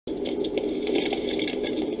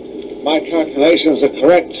my calculations are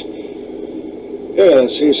correct, you're going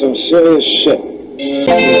to see some serious shit.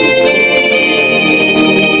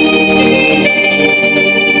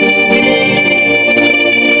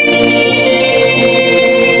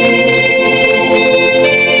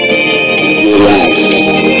 Relax.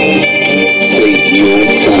 Take your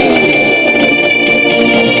time.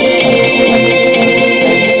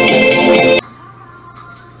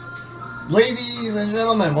 Ladies and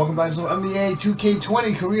gentlemen, welcome back to NBA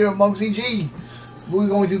 2K20 career of Muggsy G. We're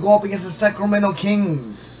going to go up against the Sacramento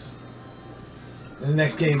Kings in the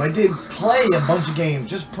next game. I did play a bunch of games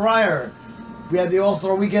just prior. We had the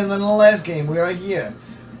All-Star weekend and the last game. We are here.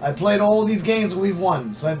 I played all these games and we've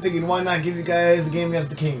won. So I figured why not give you guys the game against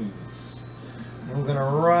the Kings. And we're going to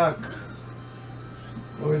rock.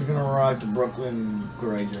 We're going to rock the Brooklyn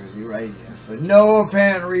gray jersey right here. For no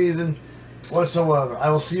apparent reason whatsoever. I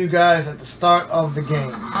will see you guys at the start of the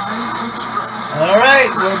game. Alright,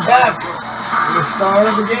 we're back. The start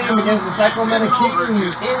of the game against the Sacramento Kings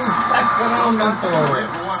in Sacramento.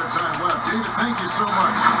 David, thank you so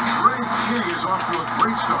much. Greg K is off to a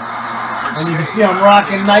great start. And you can see I'm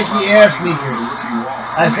rocking Nike Air sneakers.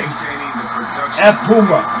 I think F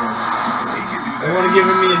Puma. They would have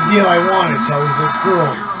given me a deal I wanted, so I was just screw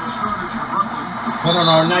them. Put on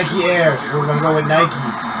our Nike Airs. We're going to go with Nike.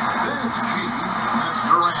 Then it's G, that's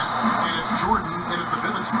Durant, and it's Jordan in at the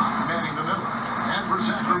pivot spot, manning the middle. And for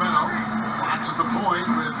Sacramento, Fox at the point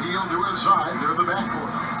with Heel to his side. They're the backcourt.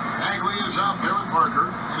 Bagley is out there with Parker,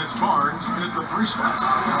 and it's Barnes in at the 3 spot.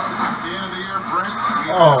 At the end of the year, Brent,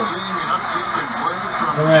 we've been seeing an uptick in play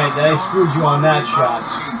from... Alright, I screwed you on that shot.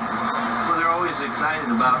 Well, they're always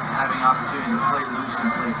excited about having opportunity to play loose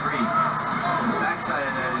and play free. The backside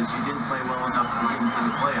of that is you didn't play well enough to get into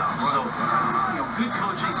the playoffs. So, you know, good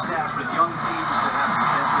coaching staff with young teams that have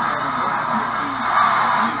potential for the last 15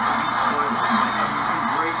 to be spoiled.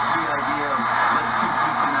 Embrace the idea of let's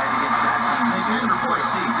compete tonight against that team. They're the 4th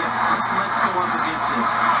seed. Yeah, let's go up against this.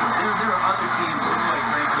 There are other teams that, quite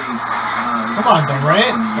frankly, come on,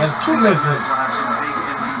 Durant. That's 2 misses. will have some big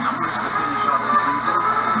empty numbers to finish off the season.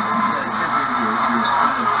 Yeah, it's temper your kind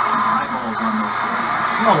of eyeballs on those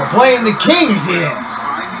things. No, we're playing the Kings here.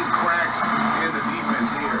 Finding cracks in the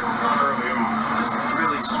defense here early on. Just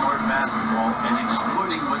really smart basketball and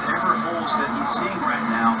exploiting whatever holes that he's seeing right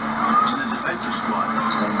now in the defensive squad.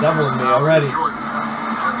 Doubling me already. Jordan,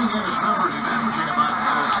 looking at his numbers, he's averaging about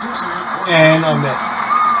 6.5 points. And a miss.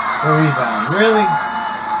 A rebound. Really?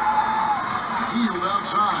 Healed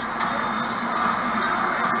outside.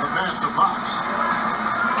 The pass to Fox.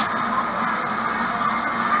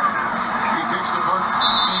 He kicks the puck,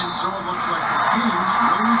 and so it looks like the Kings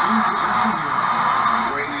will retain possession here.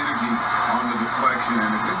 Great energy on the deflection,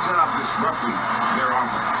 and a good job disrupting their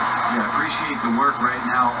offense. Yeah, appreciate the work right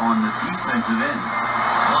now on the defensive end.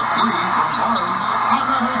 A 3 from Barnes.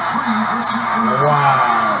 Another 3 for Sacramento.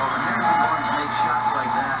 Wow. When Harrison Barnes makes shots like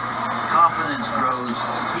that, confidence grows.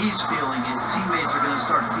 He's feeling it. Teammates are going to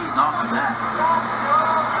start feeding off of that.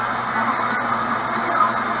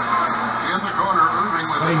 In the corner, Irving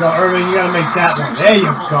with There you go, Irving. You got to make that one. There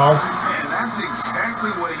you go. And that's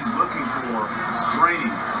exactly what he's looking for.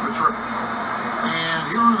 Draining the triple. And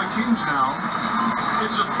here are the Kings now.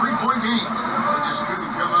 It's a 3-point game. They just couldn't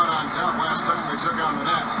come out on top last time they took on the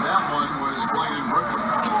Nets. That one was played in Brooklyn.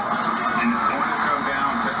 And it's going to come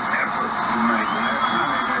down to effort tonight. Last time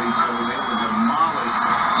they met each other, they were demolished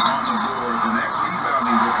on the boards, and that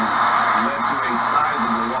rebounding difference led to a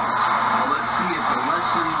sizable loss. Well, let's see if the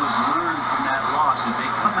lesson was learned from that loss. If they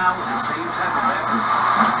come out with the same type of effort,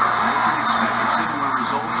 they can expect a similar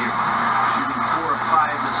result here. Shooting 4 or 5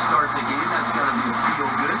 to start the game, that's got to be a feel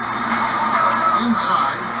good.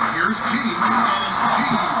 Inside, here's G, and it's G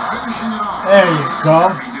finishing it off. There you go.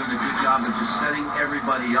 They're doing a good job of just setting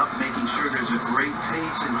everybody up, making sure there's a great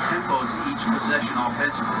pace and tempo to each possession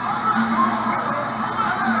offensively.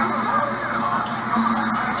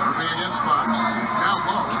 Irving against Fox, down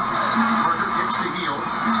low. Parker kicks to Heel.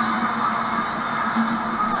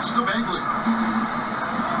 That's to Bagley.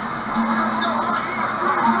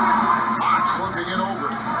 Fox looking it over.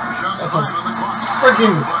 Just 5 on the clock.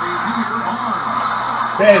 Freaking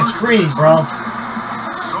bad screen, bro.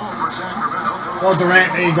 So for Sacramento, Go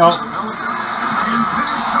Durant, there you go. and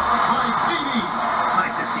finished off by KD. I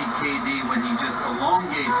like to see KD when he just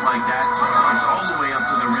elongates like that. It's all the way up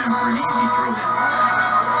to the rim for an easy throwdown.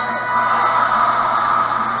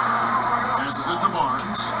 Passes it to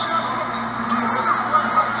Barnes.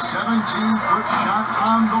 17-foot shot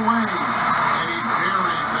on the way. And he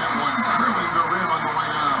buries that one, trimming the rim on the way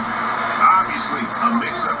down. Obviously, a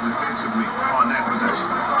mix-up defensively on that possession.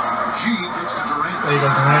 G gets to Durant. There you go,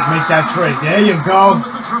 Durant. Make that trade. There you go.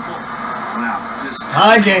 With the triple. just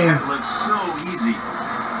High game. That looks so easy.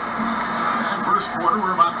 And first quarter,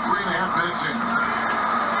 we're about 3.5 minutes in.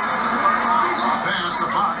 Pass to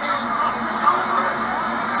Fox.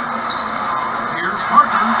 Here's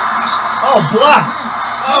Parker. Oh, block.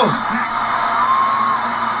 Oh.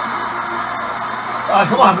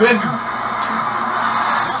 Come on, man. That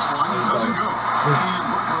one doesn't go. And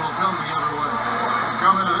Brooklyn will come the other way. They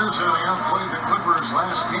come into this having outplayed the Clippers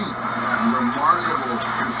last game. Remarkable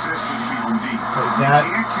consistency from deep. You that.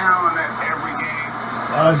 can't count on that every game.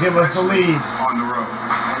 That'll give us the lead. On the road.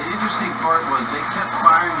 The interesting part was they kept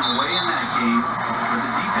firing away in that game, but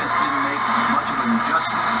the defense didn't make much of an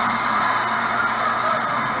adjustment.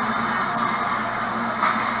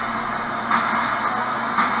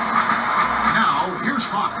 Now, here's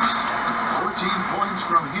Fox. 14 points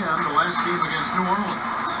from him the last game against New Orleans.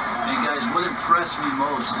 And guys, what impressed me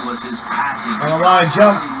most was his passing. On a line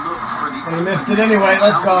jump. He looked for the He missed it anyway.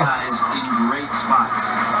 Let's go. guys in great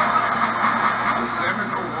spots. The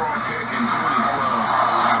 7th overall pick in 2012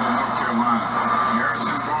 out of North Carolina.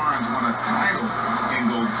 Harrison Barnes won a title in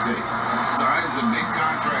Golden State. Signs a big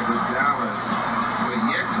contract with Dallas, but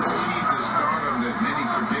yet to achieve the stardom that many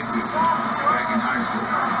predicted back in high school.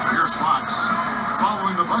 Here's Fox.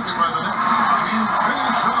 Following the bucket by the Nets. And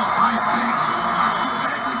finished off by Bagley.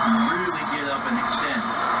 Bagley can really get up and extend.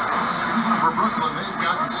 For Brooklyn, they've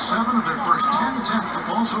gotten 7 of their first 10 attempts to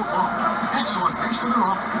fall so far. Excellent pace to their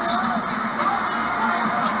offense.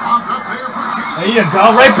 Lobbed up there for King. There you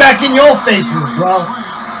go. Right back in your faces, bro.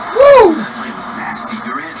 Woo! That play was nasty.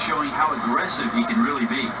 Durant showing how aggressive he can really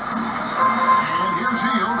be. And here's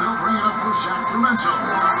Hield. He'll bring it up for Sacramento.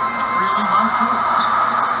 Trailing by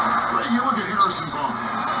 4. Ray, you look at Harrison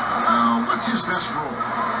Barnes. What's his best role?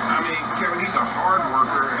 I mean, Kevin, he's a hard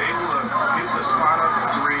worker, able to hit the spot up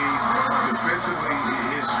three. Defensively,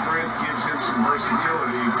 his strength gives him some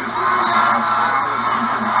versatility. Just a solid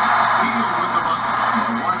improvement. Hield with the bucket.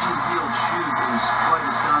 Watching Hield shoot is quite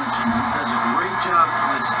astonishing. He does a great job of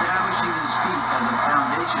establishing his feet as a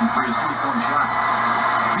foundation for his three-point shot.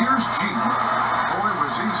 Here's G. Boy,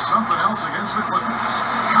 was he something else against the Clippers.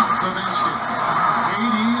 Count the basket.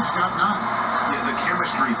 KD's got 9. Yeah, the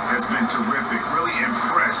chemistry has been terrific. Really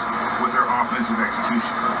impressed with their offensive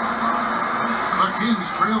execution. The Kings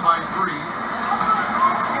trail by 3.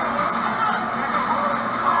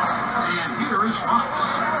 And here is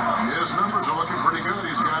Fox. His numbers are looking pretty good.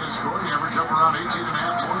 He's got his scoring average up around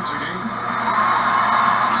 18.5 points a game.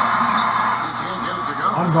 He can't get it to go.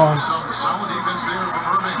 I'm going. Some solid defense there from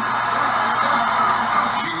Irving.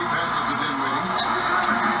 G passes to Dinwiddie.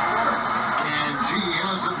 And G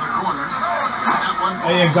has it in the corner. That one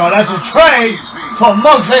There you go. That's a trade for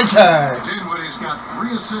Muggsy. Dinwiddie's got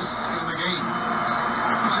 3 assists in the game.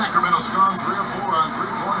 Sacramento's gone 3 of 4 on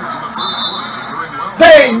 3-pointers in the first quarter. Doing well.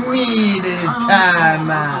 They needed time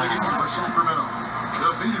out. For Sacramento.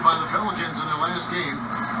 Defeated by the Pelicans in their last game.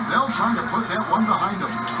 They'll try to put that one behind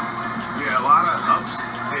them. Yeah, a lot of ups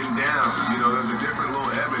and downs. You know, there's a different little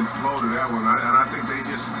ebb and flow to that one. And I think they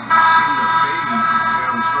just seem to fade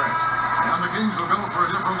down the stretch. And the Kings will go for a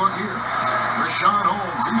different look here. Rashawn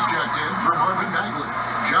Holmes, he's checked in for Marvin Bagley.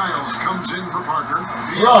 Giles comes in for Parker.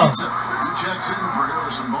 Bielitsa, he checks in for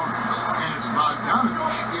Harrison Barnes. And it's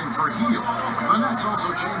Bogdanovich in for Hield. The Nets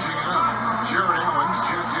also changing it up. Jared Allen's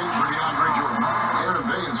checked in for DeAndre Jordan. Aaron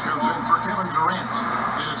Baines comes in for Kevin Durant.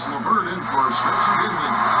 And it's LeVert in for Spencer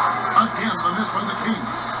Dinwiddie. Again, the miss by the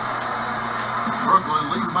Kings. Brooklyn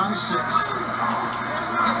leading by 6.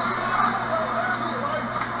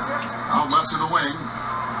 Out left to the wing.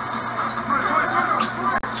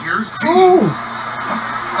 Here's G. Ooh.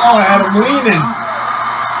 Oh, I had him leaning.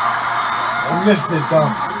 I missed it, though.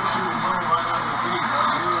 Finishing well right out of the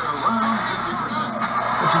gates here at around 50%.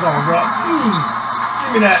 What you going, bro?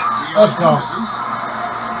 Give me that. Let's go.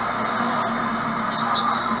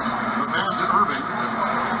 The pass to Irving.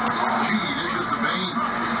 G dishes to Baines.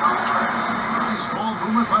 Nice ball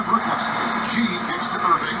movement by Brooklyn. G kicks to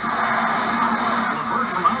Irving. LeVert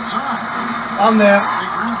from outside. I'm there. They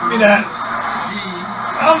grab Give me that. G.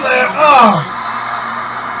 I'm there. Oh.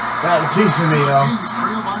 Got a piece of me, though. Kings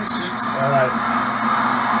trail by 6. All right.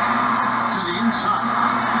 To the inside.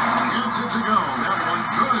 Gets it to go. That one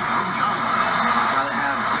good from Giles. Gotta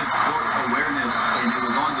have good court awareness, and it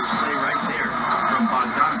was on display right there from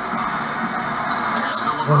Bogdanovich. Pass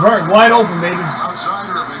to LeVert, wide open, baby. Outside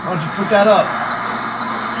Irving. Why don't you put that up?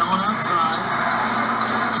 Allen outside.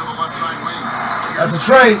 To the left side wing. That's a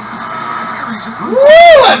trade. Here he's a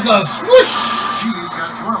Woo! That's a swoosh. G's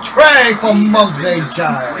got 12. Trade for He has been Muggsy just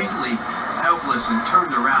child. completely helpless and turned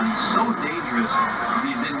around. He's so dangerous when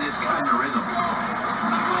he's in this kind of rhythm.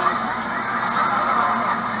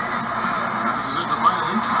 This is a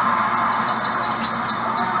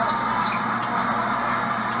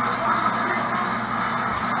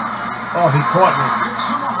Oh, he caught me. It's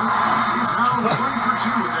Simone. He's now 20 for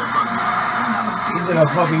 2 with that bucket. He did a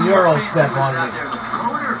fucking Euro step on me. The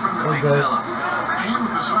floater from the big Okay. fella. And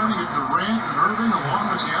with the signing of Durant and Irving along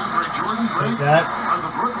with DeAndre Jordan, Take that. are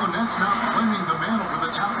the Brooklyn Nets now claiming the mantle for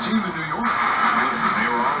the top team in New York? Listen, they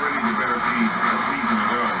were already the better team a season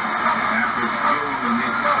ago. After stealing the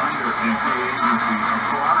Knicks' thunder in free agency,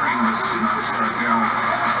 acquiring the superstar talent,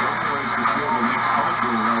 one place to steal the Knicks'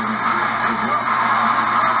 cultural relevance as well.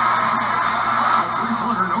 A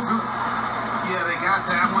three-pointer, no good. Yeah, they got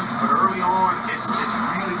that one, but early on, it's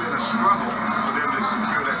really been a struggle for them to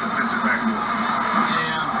secure that defensive backboard.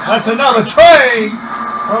 And That's another trade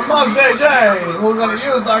from Muggsy J. We're going to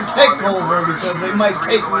use our takeover because they might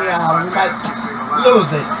take me out. We might lose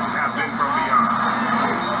it. Have been from beyond.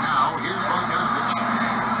 now here's Bogdanovich.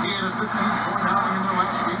 He had a 15-point outing in their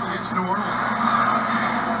last game against New Orleans.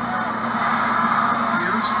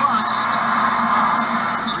 Here's Fox.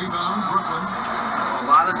 Rebound, Brooklyn. A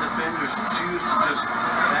lot of defenders choose to just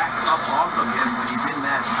back up off of him when he's in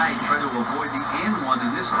that tight, try to avoid the and one,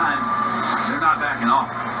 and this time they're not backing off.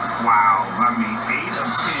 Wow, I mean, 8 of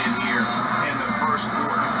 10 here in the first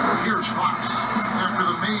quarter. Here's Fox. After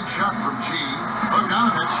the made shot from G,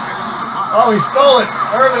 Bogdanovich passes to Fox. Oh, he stole it.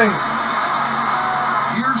 Irving.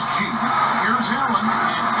 Here's G. Here's Allen.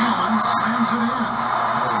 And Allen slams it in.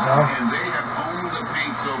 And they have owned the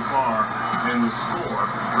paint so far, and the score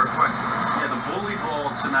reflects it. Yeah, the bully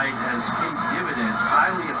ball tonight has paid dividends,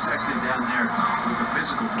 highly effective down there with the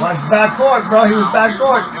physical play. Watch backcourt, bro. He was Now, here's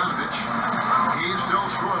backcourt. Bogdanovich. He's still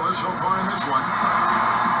scoreless so far in this one.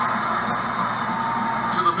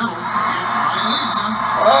 To the middle. It's Bielitsa.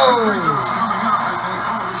 Oh. Two free throws coming up, and they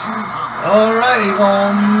call the shooting foul. All right, he's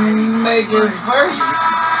going to make his first.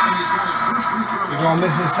 And he's got his first free throw of the He's going to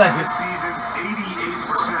miss his second. This season,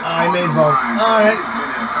 88% I made on the both. line, All so right. he's been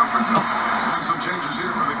in a comfort zone. And some changes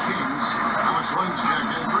here for the Kings. Alex Lynch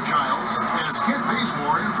checked in for Giles. And it's Kent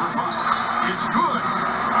Bazemore in for Fox. It's good.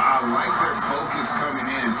 I like their focus coming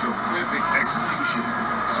in. Terrific execution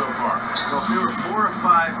so far. Well, if there were 4 or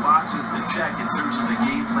 5 boxes to check in terms of the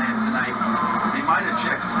game plan tonight, they might have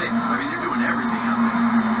checked 6. I mean, they're doing everything out there.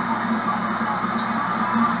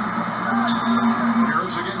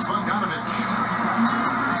 Harris against Bogdanovich.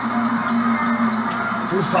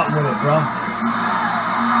 Do something with it, bro. All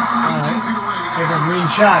 18 right. feet away. Take a green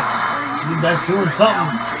shot. That's doing something.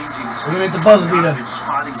 We're going to hit the buzzer beater.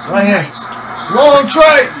 Right here. Long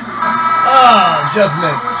tray. Ah, just So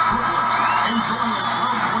missed. it's Brooklyn enjoying a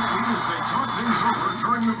 12-point lead as they talk things over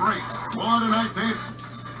during the break. What a night, Dave.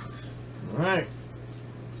 All right.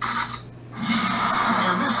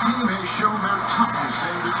 And this team has shown their toughness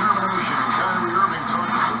and determination. And Kyrie Irving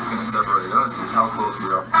talking. What's going to separate us is how close we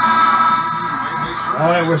are. All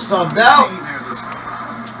right, we're subbed out.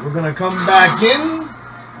 We're going to come back in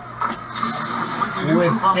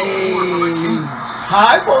with a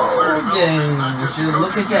high ball game, which is,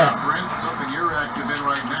 look at that. Something you're active in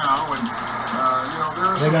right now, and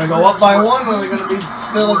They're going to go up by 1, or they're going to be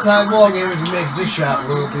still a tie ball game if he makes this shot.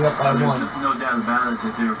 We'll be up by 1. No doubt about it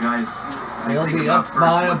that there are guys. They'll think be about up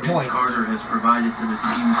by a what Vince point. Carter has provided to the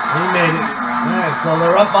team. He made it. All right, so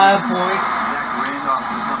they're up by a point. Zach Randolph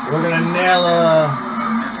to some We're going to degree. nail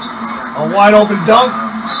Memphis to a Sacramento. wide open dunk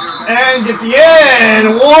and get the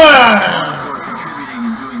end. One. Contributing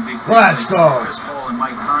and doing big things. Let's go. Chris Paul and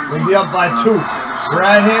Mike Conley, We'll be up by 2.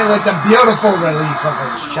 Right here with the beautiful release of a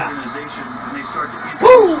shot. organization, when they start to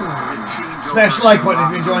Woo! introduce the change Smash over like button if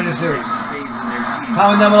you're enjoying the series. phase in their team.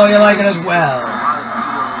 Comment down below you like it as well. A lot of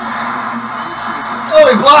kudos Oh,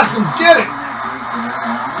 he blocks him. Get it. and appreciate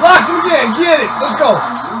that. Blocks him again. Get it. Let's go.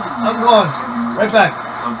 I'm going. Right back.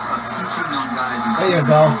 Of teaching young guys. And There you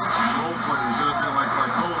go. role players that have been like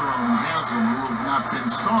Calderon and Haslam, who have not been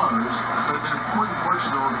stars, but have been important parts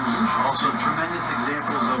of the organization. Also, tremendous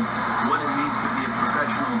examples of what it means to be a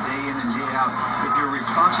professional day in and day out. If your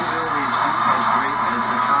responsibilities aren't as great as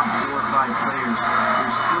the top 4 or 5 players,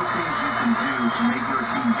 there's still things you can do to make your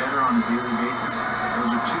team better on a daily basis.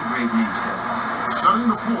 Those are 2 great names, Kevin. Setting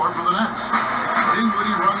the floor for the Nets.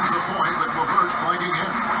 Dinwiddie runs the point, but LeVert flanking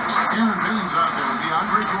him. Aaron Baines out there with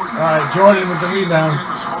DeAndre Jordan. All right, Jordan with the rebound. In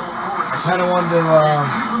the small forward I kind of wanted to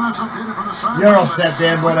Keeping us updated from the sideline. Euro step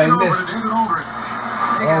there, but I Over to missed. David Aldridge.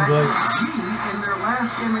 Hey Oh, guys, good. G in their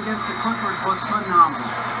last game against the Clippers was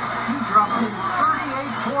phenomenal. He dropped in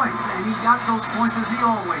 38 points, and he got those points as he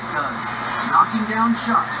always does, knocking down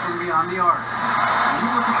shots from beyond the arc. When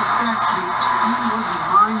you look at the stat sheet, he was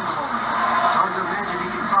mind-blowing. It's hard to imagine he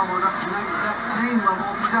can follow it up tonight with that same level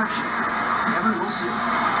of production. Kevin, we'll see.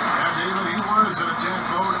 Yeah, David, he was in attack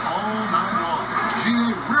mode all night long.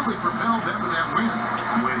 GA really propelled them to that win.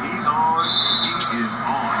 When he's on, he is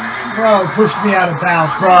on. And Bro, push me out of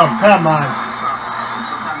bounds, bro. Come on. And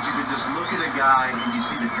sometimes you can just look at a guy and you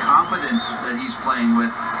see the confidence that he's playing with.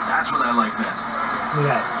 That's what I like best. Look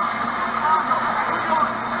at that.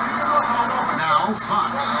 Now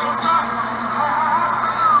Fox.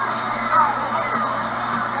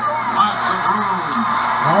 Lots of room.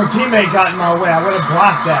 My own teammate got in my way. I would have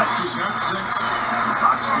blocked that. She's got 6.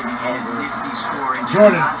 Fox getting in, nifty scoring,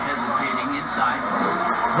 Jordan. not hesitating inside.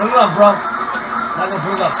 Put it up, bro. Not gonna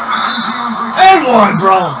put it up. And one,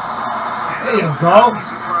 bro. There you go. I'd be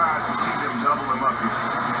surprised to see them double him up here.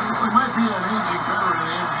 He might be an aging veteran in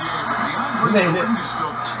the NBA, but DeAndre Jordan is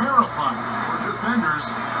still terrifying for defenders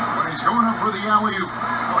when he's going up for the alley-oop.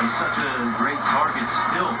 Oh, he's such a great target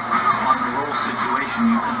still on the roll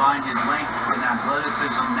situation. You combine his length and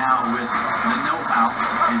athleticism now with the know-how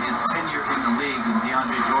and his tenure in the league, and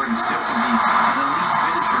DeAndre Jordan still can be an elite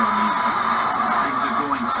finisher on these. Things are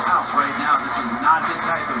going south right now. This is not the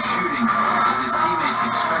type of shooting that his teammates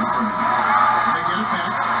expect from him. They get it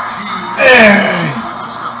back. Hey. With the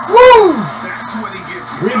stuff. Woo! That's what he gives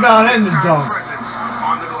you. Rebound and the dunk. Presence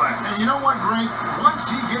on the glass. And you know what, Greg? Once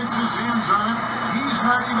he gets his hands on it, he's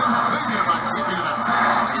not even thinking about kicking it out.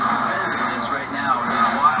 His competitiveness right now is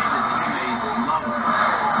why the teammates love him.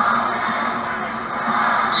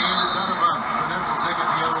 And it's out of bounds. The Nets will take it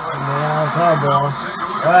the other way. Yeah, it's hard, bro. Now let's take a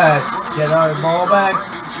look Alright, at get our ball back.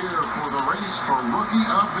 rankings here for the race for Rookie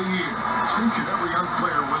of the Year. Distinction every young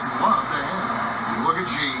player would love to have. You look at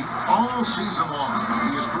G, all season long,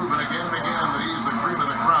 he has proven again and again that he's the cream of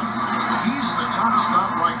the crop. He's in the top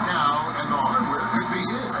spot right now, and the hardware could be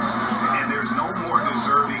his. And there's no more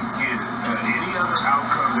deserving candidate. Any other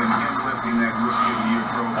outcome than him lifting that Rookie of the Year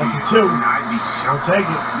trophy. That's a 2. And I'd be I'll shocked. take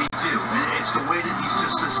it. Me too. And it's the way that he's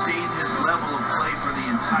just sustained his level of play for the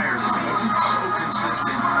entire season. So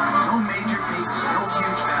consistent. No major peaks, no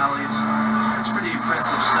huge valleys. That's pretty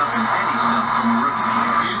impressive stuff and heady stuff from a rookie.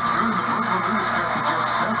 It's good. The Brooklyn Nets got to just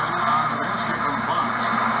 7 on the basket from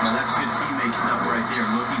Fox. Now that's good teammate stuff right there.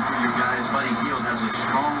 Looking for your guys. Buddy Hield has a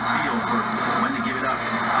strong feel for when to give it up.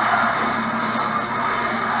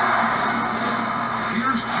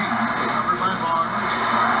 Here's G, covered by Barnes.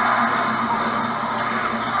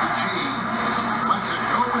 Mr. G lets it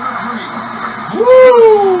go with a 3.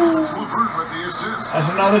 Woo! LeVert with the assist. That's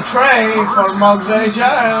another tray for Muggsy.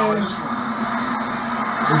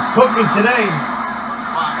 We're cooking today.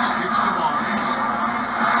 Fox kicks to Barnes.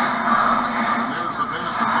 And there's the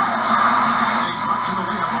pass to Fox. And he drops in the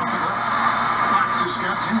layup off the glass. Fox has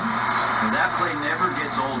got 10. And that play never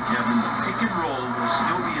gets old, Kevin. The pick and roll will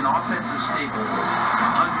still be an offensive staple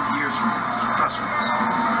 100 years from now. Trust me.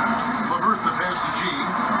 LeVert the pass to G.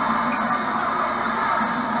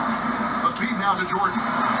 The feed now to Jordan.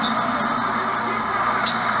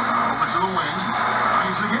 Over to the wing.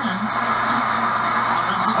 Nice again.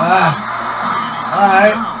 Offensive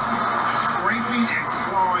Alright. Scraping and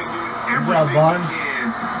clawing, doing Good job, everything Barnes. he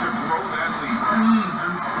can to grow that lead.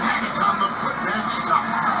 Emphatic on the putback stuff.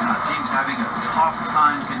 Team's having a tough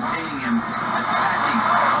time containing him, attacking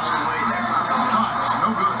all the way there. Fox,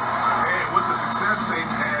 no good. And with the success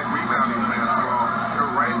they've had rebounding basketball,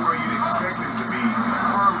 they're right where you'd expect them to be,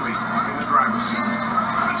 firmly in the driver's seat.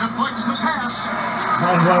 Deflects the pass.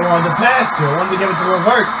 That's what I wanted to pass to. I wanted to give it to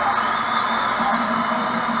LeVert.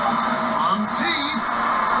 From deep.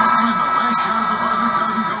 And the last shot at the buzzer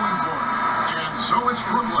doesn't go in for it. And so it's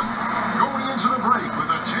Brooklyn going into the break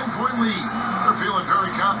with a 10-point lead. They're feeling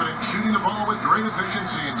very confident, shooting the ball with great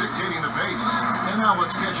efficiency and dictating the pace. And now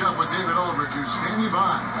let's catch up with David Aldridge, who's standing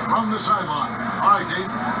by from the sideline. All right, Dave.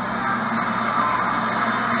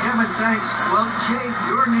 Kevin, thanks. Well, Jay,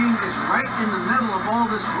 your name is right in the middle of all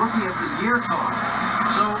this Rookie of the Year talk.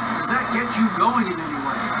 So, does that get you going in any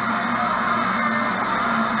way?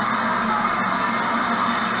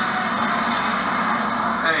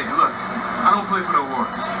 Hey, look, I don't play for the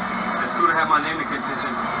awards. It's cool to have my name in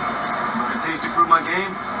contention. But continue to improve my game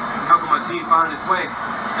and helping my team find its way.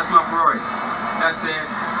 That's my priority. That said,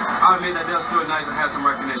 I admit that does feel nice to have some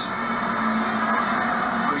recognition.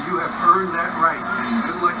 Well, you have earned that right, and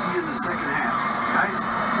good luck to you in the second half. Guys?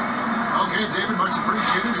 Okay, David, much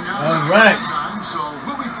appreciated. And now All it's right. time, so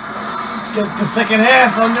we'll be... Get the second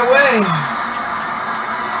half underway.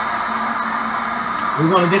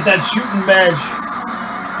 We're going to get that shooting badge.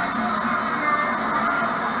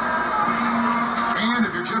 And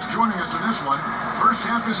if you're just joining us in this one, first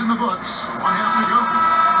half is in the books. 1 half to go.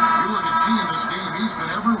 You look at G in this game, he's been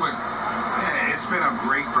everywhere. Yeah, it's been a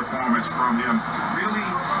great performance from him, really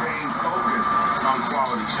staying focused on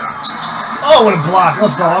quality shots. Oh, what a block.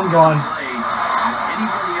 Let's go. I'm gone. Play at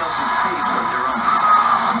anybody else's pace but their own.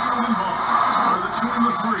 For the 2 and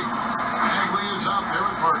the 3. Bagley is out there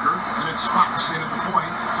with Parker.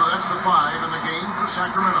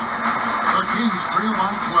 The Kings trail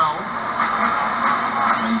by 12.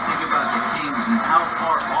 When you think about the Kings and how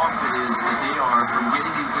far off it is that they are from getting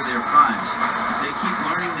into their primes, if they keep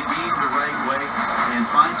learning the game the right way and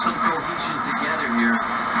find some cohesion together here,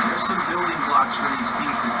 there's some building blocks for these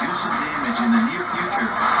Kings to do some damage in the near future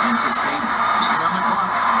and sustain it. On the clock.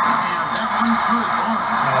 And that one's good.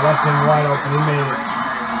 I left him wide open. He made it.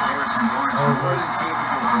 Oh, good.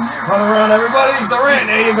 Run around, everybody. Durant,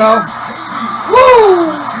 there you go.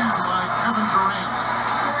 Woo! By Kevin Durant.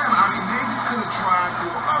 Yeah, I mean, maybe could have tried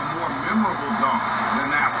for a more memorable dunk than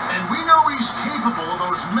that one. And we know he's capable of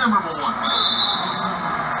those memorable ones.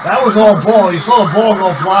 That was all ball. You saw the ball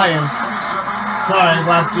go flying. Sorry, I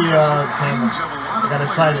left the camera. I got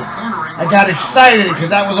excited. I got excited because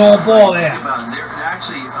that was all ball there. They're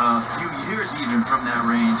actually a few years even from that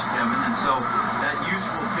range, Kevin, and so that youth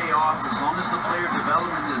will pay off as long as the player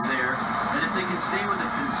development is there. And if they can stay with a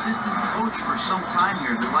consistent coach for some time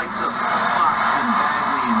here, the likes of Fox and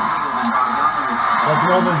Bagley and Hield and Bogdanovich. That's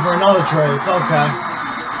open for another trade. It's okay. They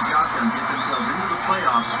can get the job done, get themselves into the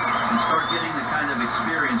playoffs, and start getting the kind of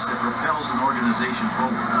experience that propels an organization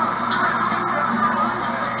forward.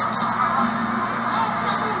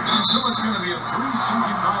 So it's going to be a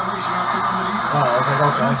 3-second violation out there on the defense. Oh, okay,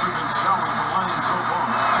 okay. The Nets have been solid the line so far.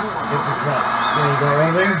 There you go,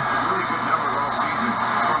 right there. Really good numbers all season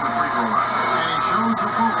from the free throw line. And he shows the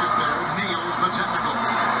focus there, nails the technical.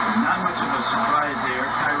 Not much of a surprise there.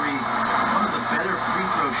 Kyrie, one of the better free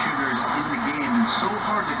throw shooters in the game and so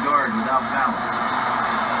hard to guard without fouling.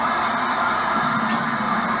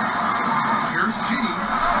 Here's G.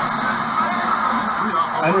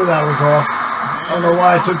 I knew that was off. I don't know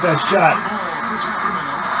why I took that shot.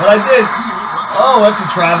 But I did. Oh, that's a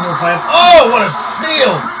travel fight. Oh, what a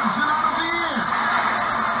steal!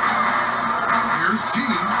 Here's G.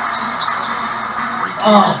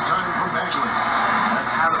 Oh.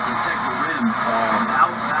 That's how to protect the rim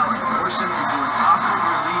without fouling. Force him into an awkward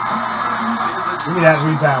release and a bit of a Give me that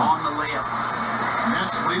rebound. on the layup.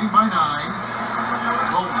 Nets leading by 9.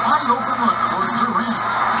 The wide open look for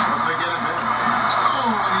Durant. But they get it back.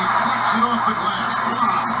 Oh, and he pops it off the glass.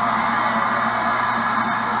 Wow.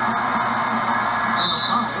 And the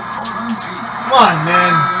foul called on G. Come on,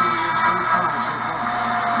 man.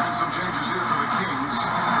 And some changes here for the Kings.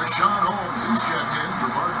 Rashawn Holmes is checked in for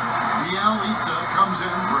Parker. Bielitsa comes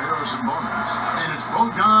in for Harrison Barnes. And it's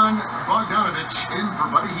Bogdanovich in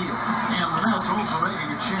for Buddy Hield. And the Nets also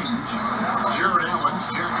making a change. Jared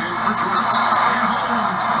Allen's checked in for Jordan. And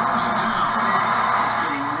Holmes throws it down. He's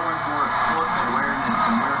getting more and more court awareness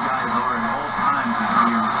and where guys are at all times as the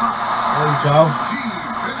year passes. There you go. G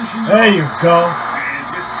finishing There you go. And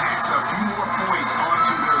just tacks a few more points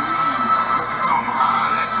onto their lead with the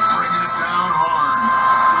tomahawk. That's bringing it down hard.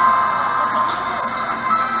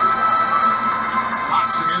 Fox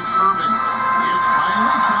against Irving. It's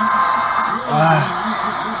Bielitsa. Nice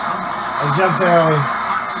assist from Fox. I jumped early.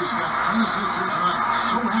 Fox has got 10 assists here tonight.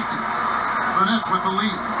 So active. The Nets with the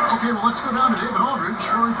lead. Okay, well, let's go down to David Aldridge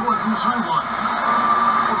for a report from the sideline.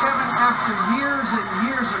 Well, Kevin, after years and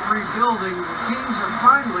years of rebuilding, the Kings are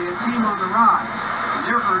finally a team on the rise, and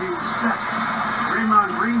they're earning respect.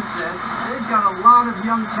 Draymond Green said they've got a lot of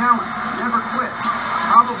young talent, never quit.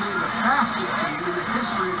 Probably the fastest team in the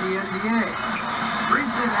history of the NBA. Green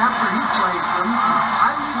said after he plays them,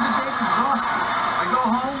 I leave the game exhausted. I go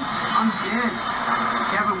home, I'm dead.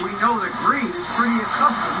 Kevin, we know that Green is pretty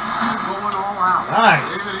accustomed to going all out. Nice.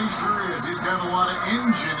 David, he sure is. He's got a lot of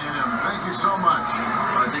engine in him. Thank you so much.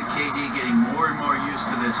 I think KD getting more and more used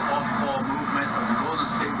to this off-ball movement of the Golden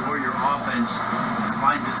State Warrior offense and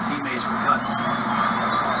finds his teammates for cuts.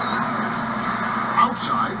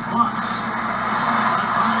 Outside, Fox.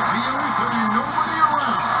 Shot by Bielitsa and nobody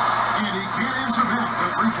around. And he can't answer back.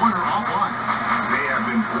 The three-pointer offline. They have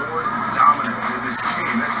been board dominant in this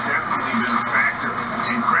game. That's definitely been a factor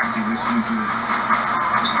in crafting this new team.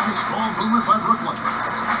 Nice ball movement by Brooklyn.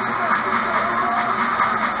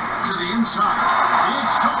 To the inside.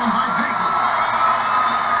 It's stolen by Bagley.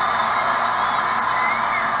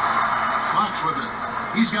 Fox with it.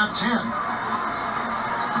 He's got 10.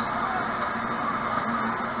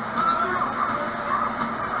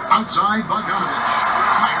 Outside, Bogdanovich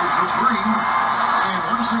fires the three. And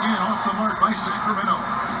once again off the mark by Sacramento.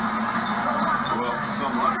 Well,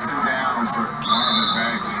 some ups and downs for Marvin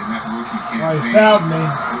Bagley in that rookie campaign. Oh, he fouled me.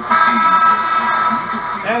 With the Kings. You can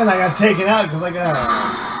see And I got taken out because I got...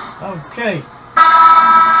 Okay.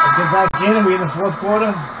 I get back in and we in the fourth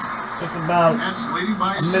quarter. Just about Nets leading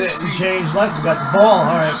by a minute 16. and change left. We got the ball.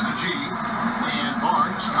 All right. Pass to G. And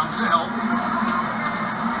Barnes comes to help.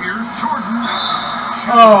 Here's Jordan.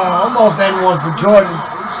 Oh, almost N1 for Jordan.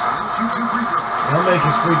 He'll shoot 2 free throws. He'll make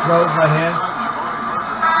his free throws right here. Not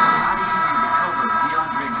easy to cover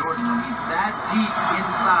DeAndre Jordan when he's that deep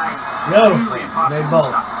inside. Beautiful. Really impossible They to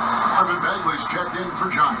both. stop. Marvin Bagley's checked in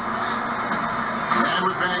for Giants. And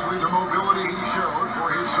with Bagley, the mobility he showed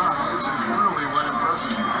for his size is really what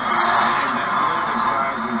impresses you. And that blend of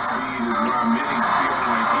size and speed is why many feel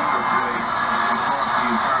like he could play across the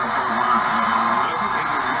entire front line. Wasn't in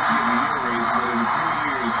the Rookie of the Year race, but in a few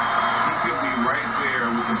years, he could be right there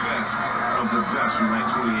with the best of the best from that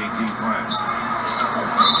 2018 class.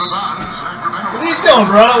 Sacramento. What are you doing,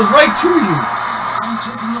 bro? I was right to you. I'm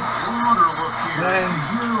taking a broader look here at Man. the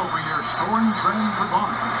year-over-year scoring trend for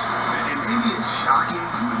Barnes. And maybe it's shocking,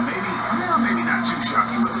 maybe not too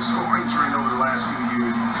shocking, but the scoring trend over the last few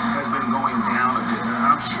years has been going down a bit.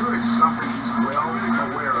 And I'm sure it's something he's well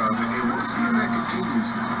aware of, and we'll see if that continues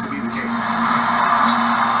to be the case.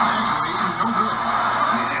 Bagley, no good.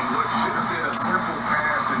 And what should have been a simple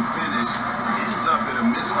pass and finish ends up in a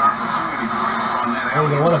missed opportunity on that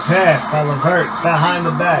alley. What a pass by Levert behind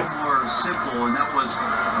the back. More simple, and that was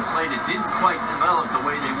a play that didn't quite develop the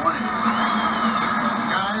way they wanted it.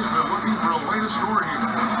 Guys are looking for a way to score here.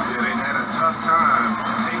 Yeah, they had a tough time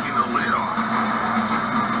taking the lid off.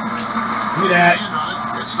 See that? And on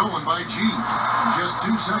it, it's stolen by G. Just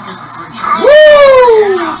 2 seconds between G.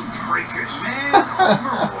 Woo! Freakish. Man,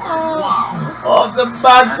 overboard. Wow. Off the That's the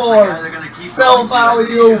guy backboard. they're going to keep Self going to, as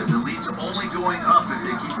they alley-oop. should. The lead's only going up if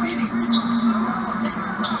they keep feeding.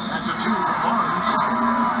 That's a 2 for Barnes.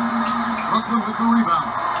 Brooklyn with the rebound.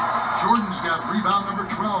 Jordan's got rebound number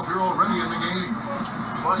 12 here already in the game.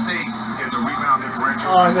 +8 in the rebound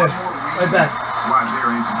differential. Oh, I missed. Right back. Why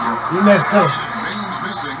they're in control. You missed too. And it's Baines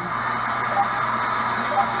missing.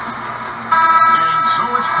 And so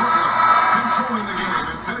it's Brooklyn controlling the game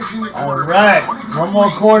and finishing the quarter. All right. One more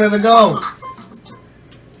quarter to go.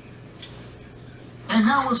 And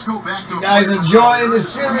now let's go back to You guys enjoying the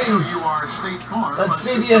Show series? you our State Farm Let's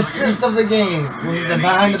see the assist of the game. Was it the An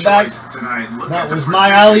behind easy the back? choice tonight. Look That at the was my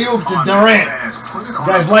precision alley-oop to on this Durant. pass. Put it You on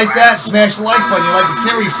guys the like that? glass. Smash the like button. You like the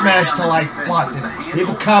series? Smash the like button. Leave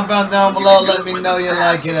a comment down below. Let me know you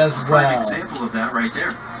like it as Prime well. example of that right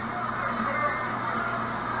there.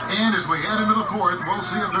 And as we head into the fourth, we'll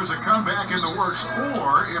see if there's a comeback in the works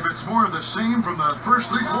or if it's more of the same from the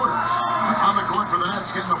first 3 quarters. On the court for the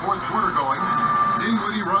Nets getting the fourth quarter going.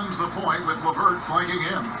 Dinwiddie runs the point with Levert flanking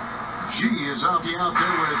him. G is out there with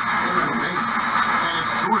Aaron Baines. And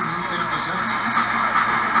it's Jordan in at the center.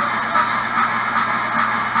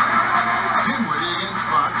 Dinwiddie against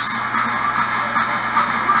Fox.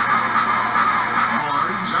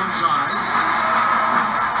 Barnes outside.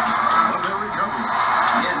 But they're recovering.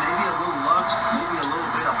 Yeah, maybe a little luck, maybe a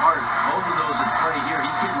little bit of heart. Both of those at play here.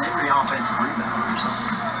 He's getting every offensive rebound.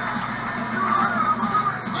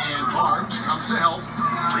 And Barnes comes to help.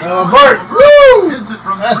 Levert. Woo! Hits it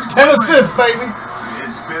from That's 10 3-point assists, baby.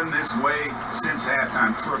 It's been this way since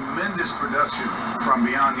halftime. Tremendous production from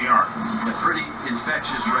beyond the arc. Pretty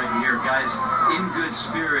infectious right here, guys. In good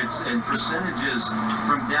spirits and percentages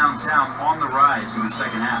from downtown on the rise in the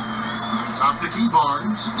second half. Top the key,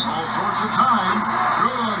 Barnes. All sorts of time.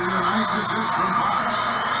 Good, and a nice assist from Fox.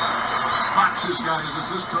 Fox has got his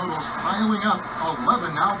assist totals piling up.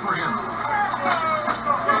 11 now for him.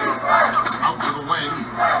 Out to the wing.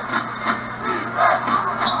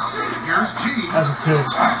 Here's G. That's a 2.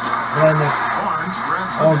 Barnes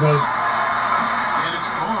grabs the All miss. good. And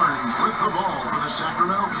it's Barnes with the ball for the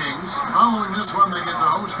Sacramento Kings. Following this one, they get to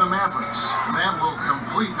host the Mavericks. That will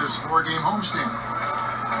complete this 4-game homestand.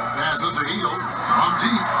 Passes to Hield. From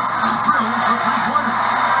deep. Drills the three-pointer.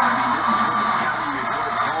 I mean, this is what the scouting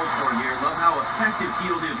report called for here. Love how effective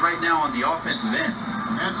Hield is right now on the offensive end.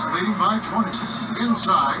 Nets leading by 20.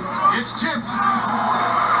 Inside. It's tipped.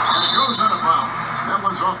 And it goes out of bounds. That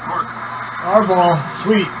one's off Parker. Our ball.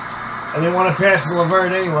 Sweet. I didn't want to pass to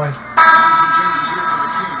Levert anyway. And some changes here for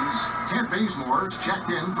the Kings. Kent Bazemore's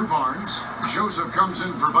checked in for Barnes. Joseph comes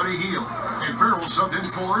in for Buddy Hield. And Farrell subbed in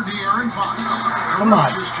for De'Aaron Fox. Come on.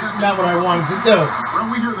 Not what I wanted to do. Well,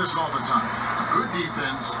 we hear this all the time. Good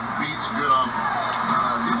defense beats good offense.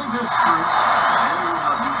 Do you think that's true? I don't know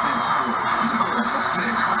how defense scores.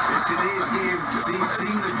 In today's game,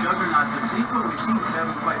 seeing the juggernauts and seeing what we've seen,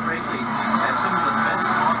 Kevin, quite frankly, as some of the best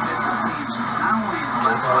offensive teams, not only in the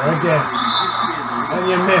last 5 right years, there. but in the history of the league. And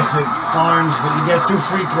you miss it, Barnes, but you get 2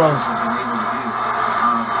 free throws.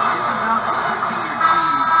 It's about equipping your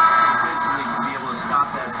team defensively to be able to stop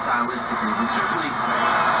that stylistically. But certainly,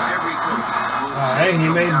 every coach will Alright, he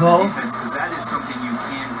go made down both. defense because that is something you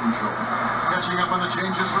can control. Catching up on the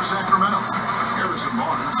changes for Sacramento. Here Harrison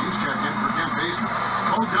Barnes. He's checked in for Kent Baseman.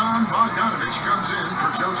 Bogdanovich comes in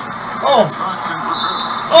for Joseph. Oh. Fox in for Phil.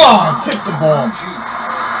 Oh, kick the ball. That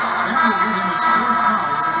will give him his fourth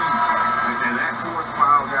foul of the game. And that fourth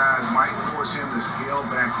foul, guys, might force him to scale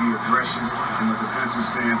back the aggression from a defensive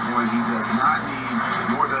standpoint. He does not need,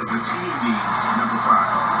 nor does the team need, number 5.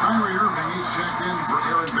 Kyrie Irving, he's checked in for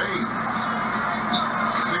Aaron Baines.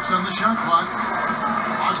 6 on the shot clock.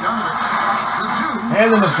 Bogdanovich for 2.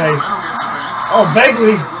 Hand in the face. Sacramento gets it back. Oh,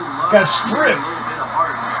 Bagley got stripped. A little bit of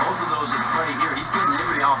heart. Both of those at play here. He's getting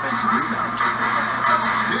every offensive rebound.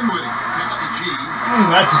 Dinwiddie kicks to G.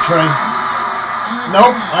 That's a tray.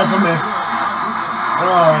 Nope, that's a miss.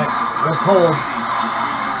 Alright, we're cold.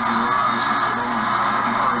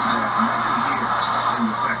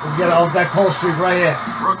 We'll get off that cold streak right here.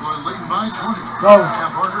 Brooklyn leading by 20. Go,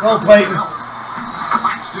 Clayton.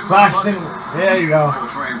 Claxton, there you go. Full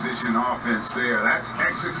transition offense there. That's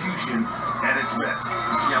execution at its best.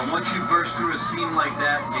 Yeah, once you burst through a seam like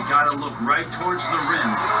that, you got to look right towards the rim.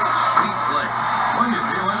 Sweet play. Plenty of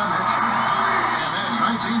daylight on that shot. And that's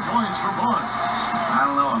 19 points for Barnes. I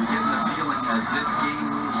don't know. I'm getting the feeling as this game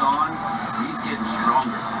moves on, he's getting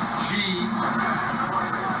stronger. G.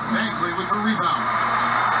 Bagley with the rebound.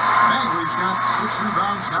 Bagley's got 6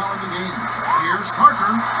 rebounds now in the game. Here's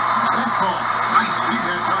Parker. That call. Nice feed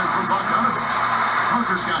that time from Bogdanovich.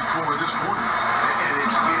 Parker's got 4 this quarter. And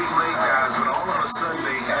it's getting late, guys, but all of a sudden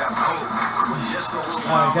they have hope. With just a little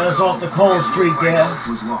while Got us off the cold streak there.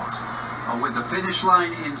 was lost. With the finish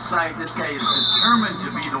line in sight, this guy is determined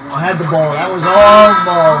to be the one. I had the ball. That was all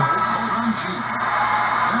ball.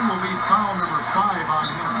 That will be foul number 5 on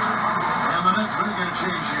him. And the Nets making a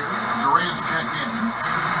change here. Durant's checked in.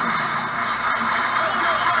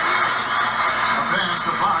 A pass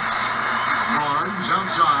to Fox. Barnes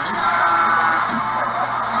outside.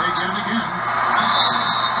 They get him again.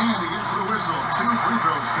 And he gets the whistle. 2 free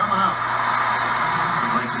throws coming up.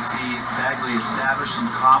 I'd like to see Bagley establish some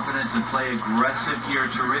confidence and play aggressive here.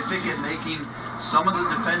 Terrific at making some of the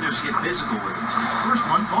defenders get physical with him. First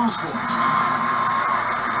one falls for him.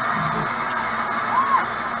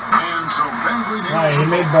 And so Bagley nails He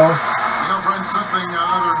made both. You know, Brent, something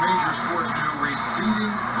other major sports do,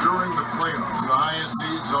 receding during the playoffs. The highest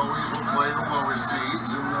seeds always will play the lowest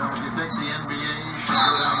seeds, and you think the NBA should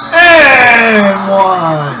go down there? And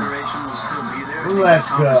one. Consideration will still be there. I think Let's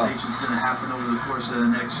that go. conversation's going to happen over the course of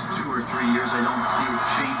the next 2 or 3 years. I don't see it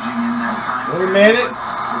changing in that time. We made it.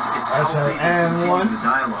 It's That's healthy to and continue one. the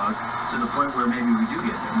dialogue to the point where maybe we do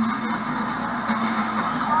get there.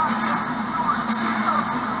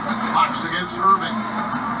 Fox against Irving.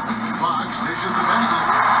 Fox dishes to Bagley.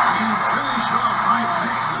 And finished off by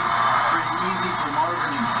Bagley. Pretty easy for Marvin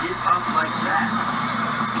to get up like that.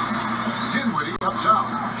 Dinwiddie up top.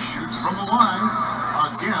 Shoots from the line.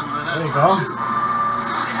 Again, the Nets There you for 2.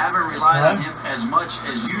 They haven't relied on him as much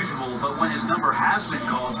as usual, but when his number has been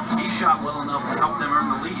called, he shot well enough to help them earn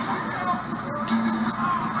the lead.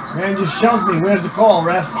 Man just shoved me. Where's the call,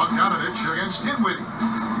 ref? Bogdanovich against Dinwiddie.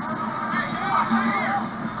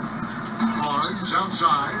 Barnes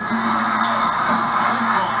outside. That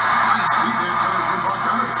ball. Nice feed that time from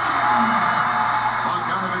Bogdanovich.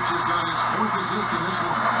 Bogdanovich has got his 4th assist in this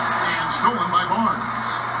one. And stolen by Barnes.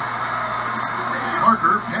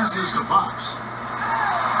 Parker passes to Fox.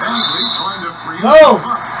 Bagley trying to free himself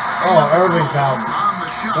up. Oh, Irving fouled. On the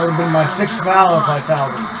shot. That would have been my 6th foul if I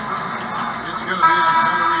fouled him. It's going to be on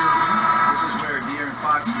Kyrie Irving. This is where De'Aaron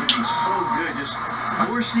Fox can be so good, just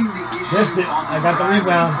forcing the issue Missed it. on the I got the drive when he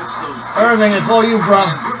rebound. puts those Irving, it's all you, bro.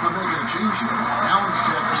 And Brooklyn making a change here. Allen's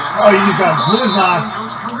checked in. Oh, you got blizzard.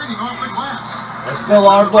 Goes careening off the glass. It's still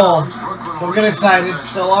our ball. Don't get excited. It's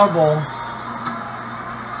still our ball.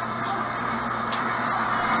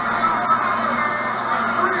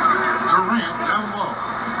 Durant down low.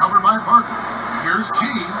 Covered by Parker. Here's G.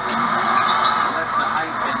 That's the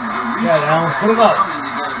height and the reach. Yeah, Allen, put it up. Coming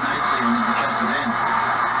together nicely on the defensive end.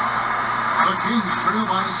 The Kings trail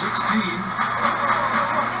by 16.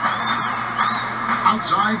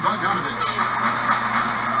 Outside Bogdanovich.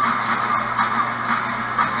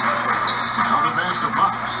 Now the pass to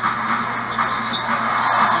Fox.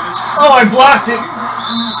 And it's Oh, I blocked it.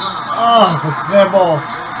 And that's out of bounds. Oh, it's their ball.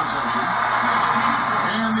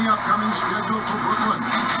 And the upcoming schedule for Brooklyn.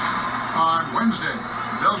 On Wednesday,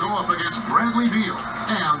 they'll go up against Bradley Beal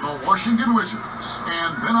and the Washington Wizards.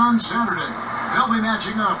 And then on Saturday, they'll be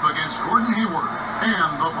matching up against Gordon Hayward and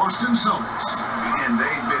the Boston Celtics. And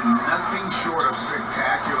they've been nothing short of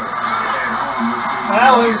spectacular at home this season.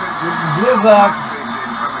 Allen, blizzard. They've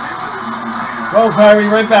been coming into this one. Go, Kyrie,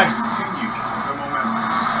 right back. Continue the momentum.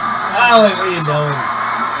 Allen, what are you doing?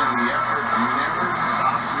 And the effort never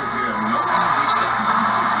stops with them. No easy shot.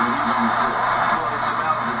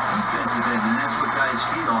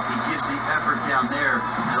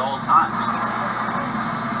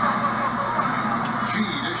 G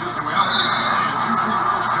dishes to Allen. And 2 free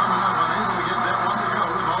throws coming up. Unable to get that one to go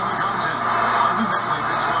with all the content. Marvin Bagley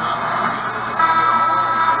picks one up.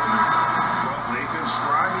 Well, they've been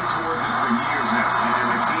striving towards it for years now. And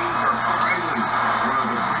the Kings are finally one of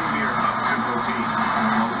the premier up-tempo teams.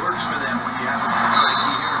 Well, it works for them when you have like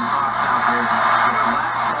here and Fox out there. With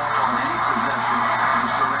last ball on any possession, you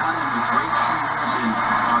surround them with great shooters in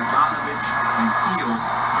Bogdanovich and Hield.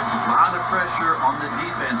 Puts a lot of pressure on the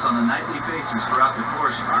defense on a nightly basis throughout the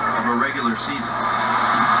course of a regular season.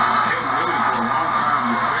 And really, for a long time,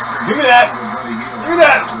 the specter Give me that. Buddy Hield. Give me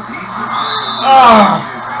that. Because he's the player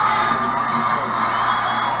for the Marcus Cousins.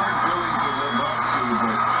 Hard billing to live up to,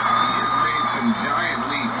 but he has made some giant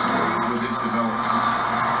leaps with his development.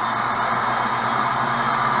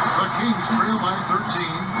 The Kings trail by 13.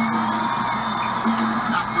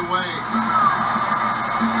 Knocked away.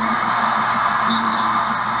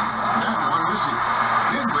 That one receives.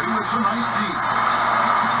 Dinwiddie with some nice deep.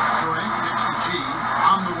 Durant gets to G.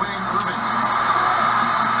 On the wing, Irving.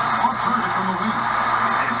 Off target from the wing.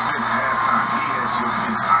 And since halftime, he has just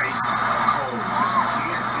been ice cold. Just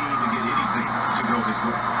can't seem to get anything to go his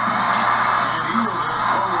way. And Hield has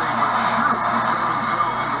slowly but surely turned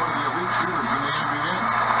himself into one of the elite shooters in the NBA.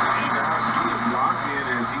 And guys, he is locked in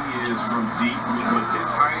as he is from deep with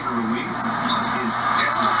his height and release is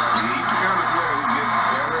definitely. He's the kind of player who gets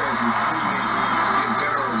better as his teammates get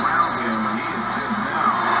better around him, and he is just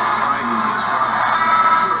now finding his shot.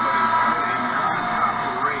 Sure, but it's been a non-stop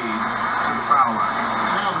parade to the foul line.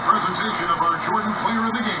 And now the presentation of our Jordan player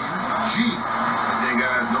of the game, G. And then,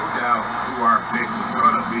 guys, no doubt who our pick was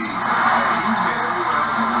going to be. He's made everyone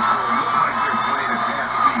else on the court look like they're playing at half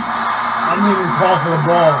speed. I didn't even call for the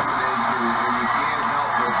ball. And you can't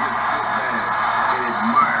help but just sit back and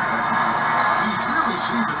admire that. He's really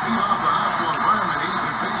seemed to feed off the hostile environment he's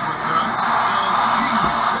been faced with tonight. As G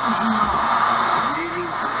finishing it off. Creating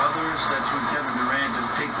for others, that's when Kevin Durant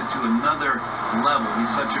just takes it to another level.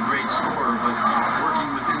 He's such a great scorer, but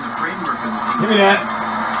working within the framework of the team. Give me that.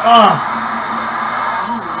 Oh,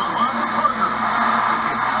 Lamont Parker.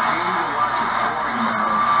 Continue to watch a scoring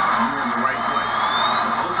battle, you're in the right place.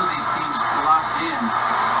 Both of these teams locked in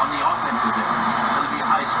on the offensive end. Going to be a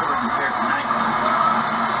high-scoring affair tonight.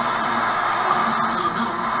 To the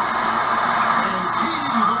middle. And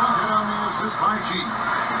Katie, the bucket on the assist by G.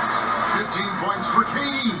 15 points for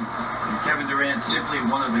Katie. And Kevin Durant, simply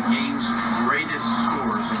one of the game's greatest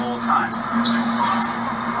scorers of all time.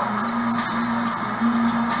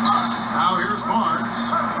 Now here's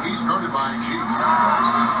Barnes. He's guarded by G.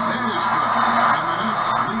 That is good. And the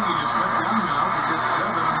Nets lead is cut down now to just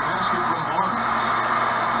 7 on the basket from Barnes.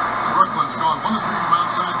 Brooklyn's gone 1 of 3 from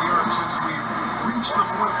outside the arc since we've reached the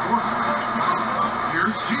 4th quarter.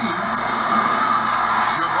 Here's G.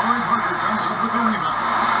 Jabari Parker comes up with the rebound.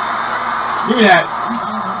 Give me that.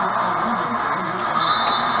 Rebound number 11 for him here tonight.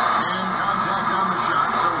 And contact on the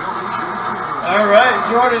shot, so he'll be shooting free throws. All right,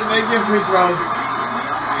 Jordan, make your free throws.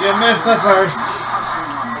 You missed the first. Hustling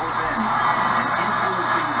on both ends and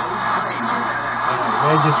influencing those plays with that activity.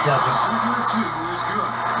 Made your second. The second of 2 is good.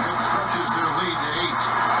 That stretches their lead to 8.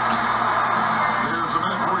 There's a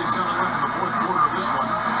minute 47 left in the 4th quarter of this one.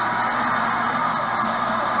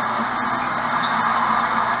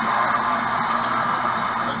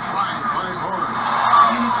 A drive by Horn.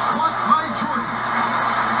 And it's blocked by Jordan.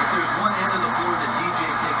 If there's one end of the floor that DJ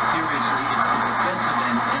takes seriously, it's the defensive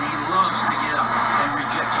end, and he loves to get up and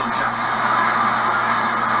reject those shots.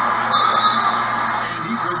 And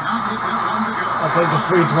he could not get that one to go. I'll take the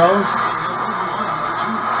free throws. And he'll go to the line for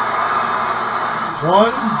 2. So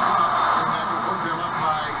One. 2 drops, and that will put them up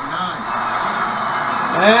by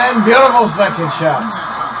 9. And beautiful second shot. In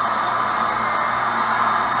that time.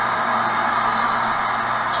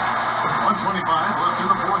 1:25 left in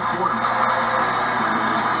the 4th quarter.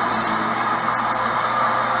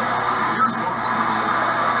 Here's Barnes.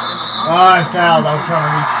 Oh, I fouled. I was trying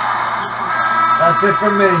to reach. That's it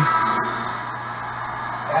for me.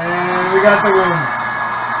 And we got the win.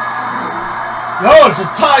 No, it's a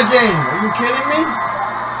tie game. Are you kidding me?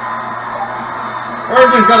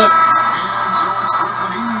 Irving's got a... And so it's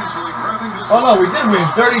Brooklyn easily grabbing this. Oh, no, we did win.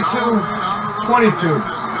 32-22.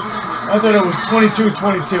 I thought it was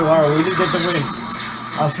 22-22. All right, we did get the win.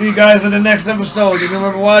 I'll see you guys in the next episode. You can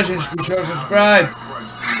remember watching. Be sure to subscribe.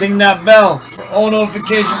 Ding that bell for all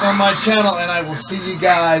notifications on my channel. And I will see you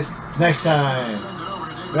guys next time.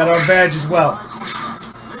 Got our badge as well.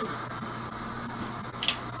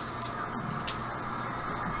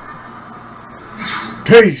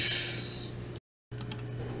 Peace.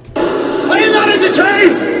 Are you not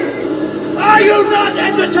entertained? Are you not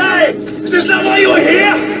entertained? Is this not why you are here?